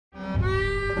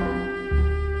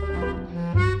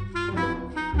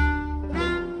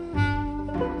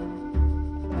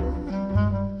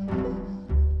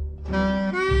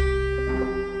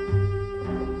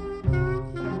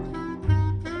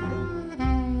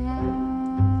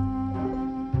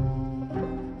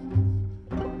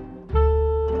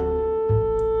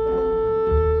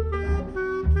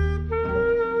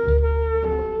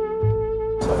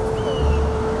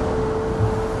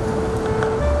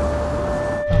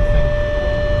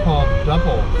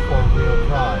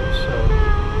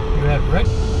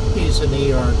He's an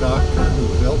ER doctor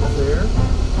who built there.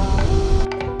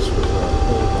 This was a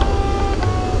bulldog.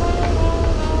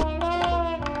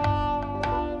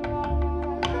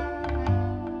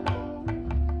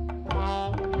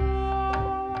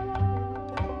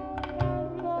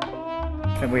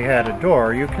 And we had a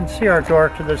door. You can see our door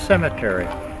to the cemetery.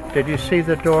 Did you see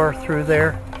the door through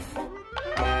there?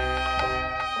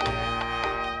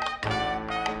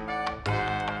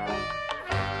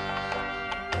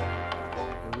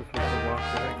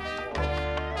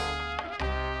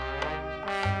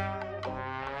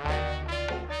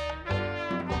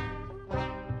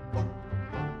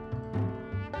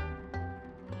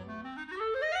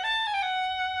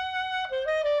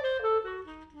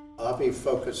 I'll be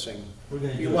focusing.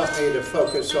 You want me to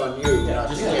focus on you, not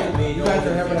him. You guys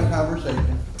are having a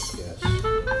conversation. Yes.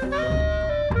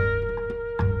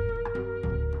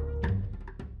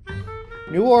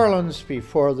 New Orleans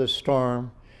before the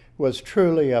storm was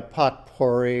truly a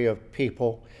potpourri of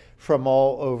people from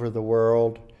all over the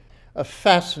world. A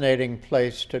fascinating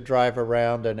place to drive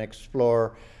around and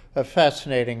explore, a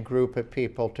fascinating group of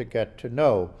people to get to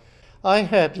know. I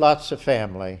had lots of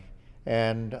family,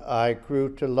 and I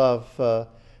grew to love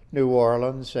New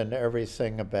Orleans and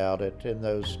everything about it in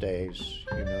those days,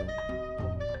 you know.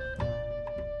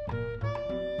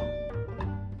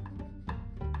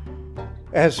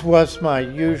 As was my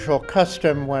usual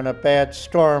custom, when a bad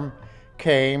storm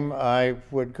came, I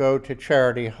would go to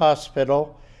Charity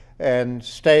Hospital and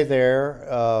stay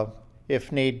there,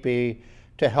 if need be,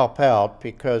 to help out,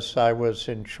 because I was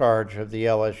in charge of the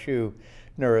LSU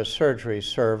neurosurgery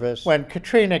service. When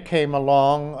Katrina came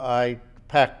along, I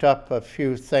packed up a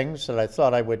few things that I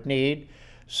thought I would need,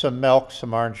 some milk,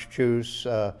 some orange juice,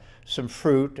 some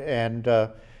fruit, and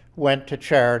went to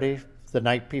Charity the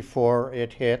night before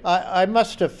it hit. I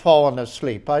must have fallen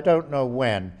asleep. I don't know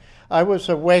when. I was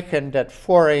awakened at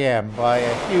 4 a.m. by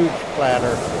a huge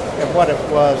clatter, and what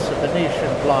it was, the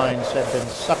Venetian blinds had been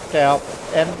sucked out,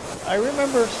 and I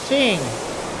remember seeing,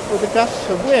 with the gusts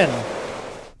of wind,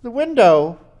 the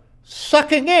window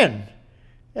sucking in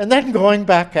and then going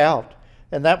back out.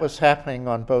 And that was happening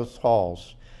on both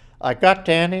halls. I got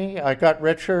Danny, I got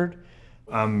Richard.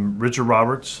 I'm Richard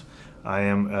Roberts. I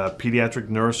am a pediatric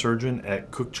neurosurgeon at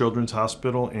Cook Children's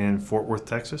Hospital in Fort Worth,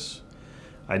 Texas.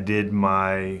 I did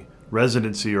my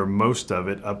residency, or most of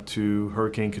it, up to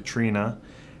Hurricane Katrina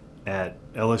at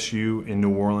LSU in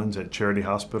New Orleans at Charity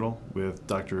Hospital with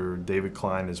Dr. David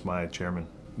Kline as my chairman.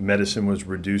 Medicine was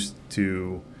reduced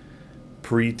to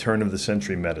pre-turn of the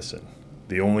century medicine.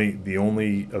 The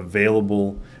only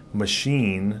available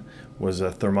machine was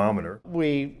a thermometer.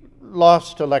 We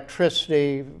lost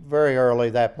electricity very early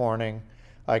that morning,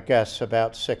 I guess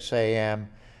about 6 a.m.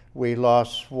 We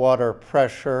lost water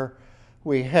pressure.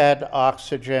 We had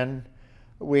oxygen.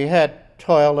 We had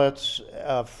toilets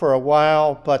for a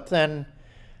while, but then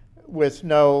with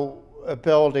no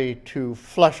ability to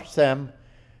flush them,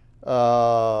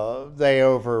 they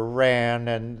overran,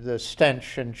 and the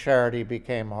stench in Charity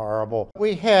became horrible.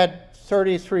 We had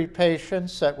 33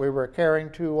 patients that we were caring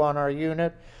to on our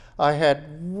unit. I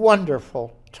had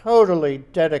wonderful, totally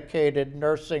dedicated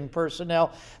nursing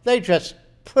personnel. They just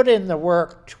put in the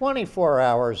work 24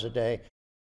 hours a day.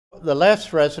 The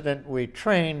last resident we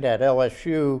trained at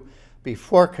LSU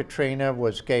before Katrina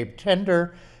was Gabe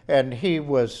Tender, and he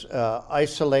was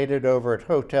isolated over at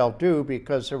Hotel Dew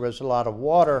because there was a lot of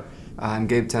water. I'm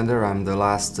Gabe Tender. I'm the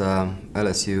last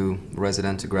LSU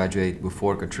resident to graduate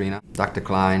before Katrina. Dr.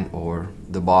 Kline, or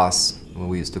the boss, what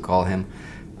we used to call him,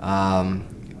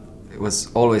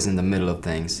 was always in the middle of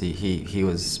things. He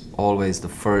was always the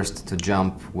first to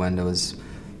jump when there was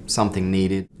something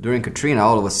needed. During Katrina,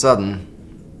 all of a sudden,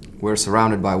 we're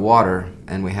surrounded by water,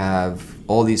 and we have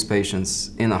all these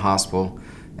patients in the hospital,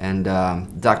 and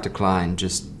Dr. Kline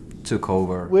just took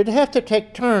over. We'd have to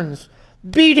take turns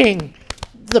beating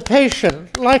the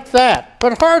patient like that,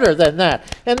 but harder than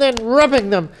that, and then rubbing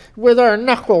them with our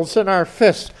knuckles and our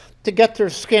fists to get their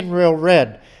skin real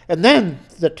red. And then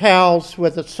the towels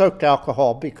with the soaked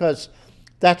alcohol, because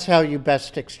that's how you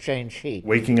best exchange heat.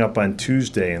 Waking up on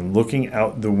Tuesday and looking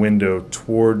out the window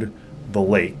toward the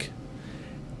lake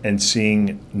and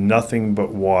seeing nothing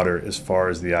but water as far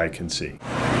as the eye can see.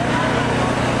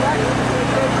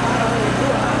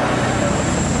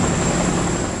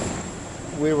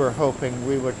 We were hoping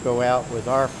we would go out with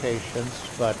our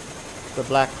patients, but the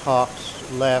Black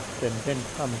Hawks left and didn't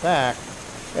come back.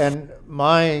 And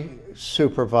my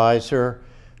supervisor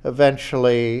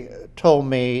eventually told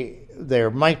me there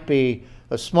might be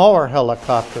a smaller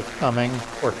helicopter coming.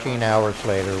 14 hours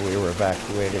later, we were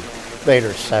evacuated,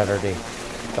 later Saturday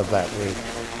of that week,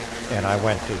 and I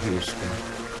went to Houston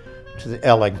to the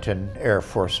Ellington Air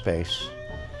Force Base,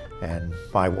 and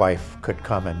my wife could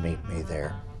come and meet me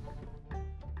there.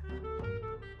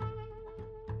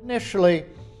 Initially,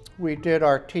 we did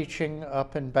our teaching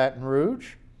up in Baton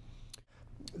Rouge.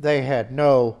 They had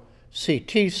no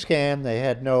CT scan, they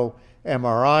had no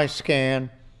MRI scan,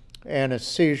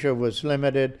 anesthesia was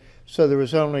limited, so there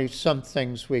was only some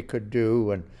things we could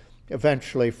do, and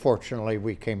eventually, fortunately,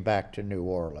 we came back to New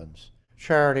Orleans.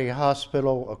 Charity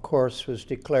Hospital, of course, was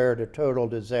declared a total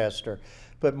disaster,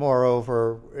 but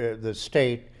moreover, the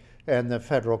state and the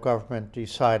federal government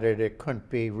decided it couldn't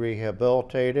be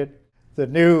rehabilitated. The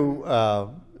new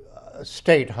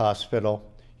state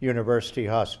hospital, University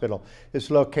Hospital, is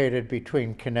located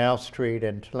between Canal Street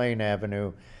and Tulane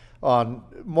Avenue on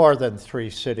more than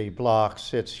 3 city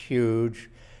blocks. It's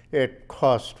huge. It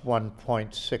cost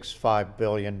 $1.65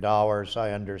 billion,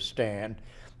 I understand.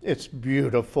 It's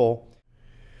beautiful.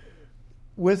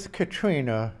 With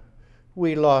Katrina,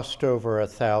 we lost over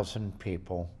 1,000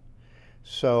 people,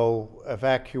 so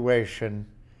evacuation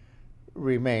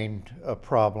remained a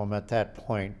problem at that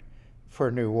point for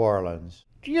New Orleans.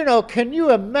 You know, can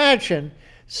you imagine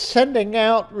sending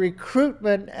out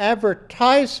recruitment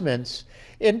advertisements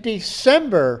in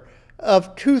December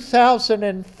of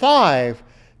 2005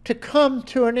 to come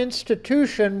to an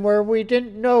institution where we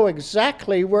didn't know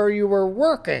exactly where you were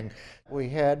working? We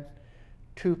had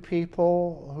 2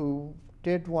 people who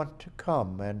did want to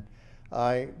come, and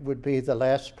I would be the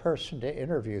last person to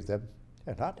interview them,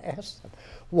 and I'd ask them,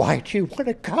 why do you want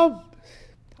to come?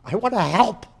 I want to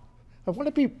help. I want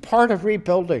to be part of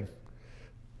rebuilding.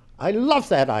 I love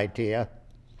that idea,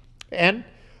 and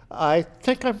I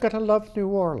think I'm going to love New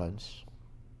Orleans.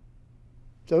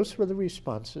 Those were the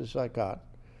responses I got.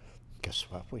 Guess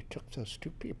what? We took those 2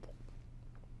 people,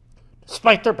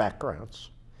 despite their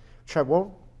backgrounds, which I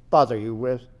won't bother you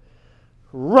with,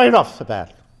 right off the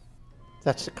bat.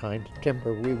 That's the kind of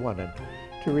timber we wanted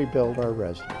to rebuild our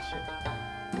residency.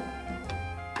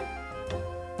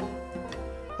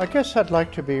 I guess I'd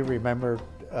like to be remembered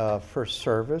for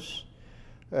service,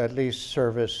 at least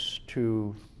service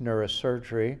to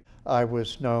neurosurgery. I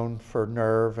was known for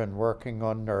nerve and working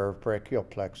on nerve, brachial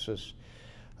plexus,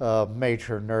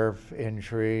 major nerve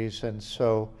injuries, and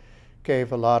so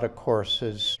gave a lot of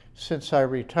courses. Since I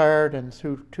retired in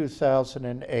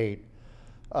 2008,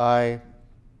 I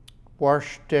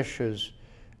washed dishes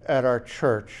at our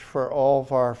church for all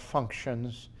of our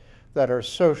functions that are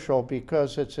social,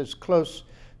 because it's as close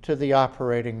to the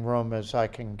operating room as I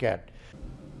can get.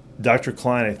 Dr.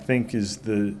 Kline, I think, is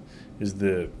the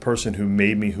person who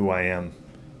made me who I am.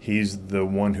 He's the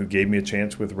one who gave me a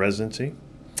chance with residency,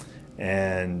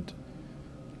 and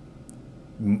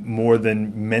more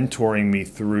than mentoring me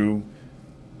through,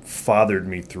 fathered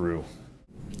me through.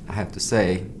 I have to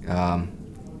say,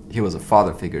 he was a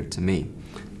father figure to me,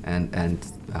 and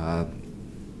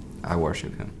I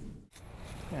worship him.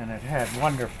 And it had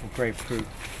wonderful grapefruit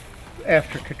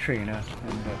after Katrina,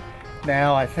 and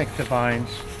now I think the vines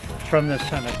from the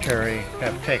cemetery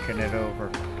have taken it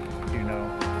over. You know,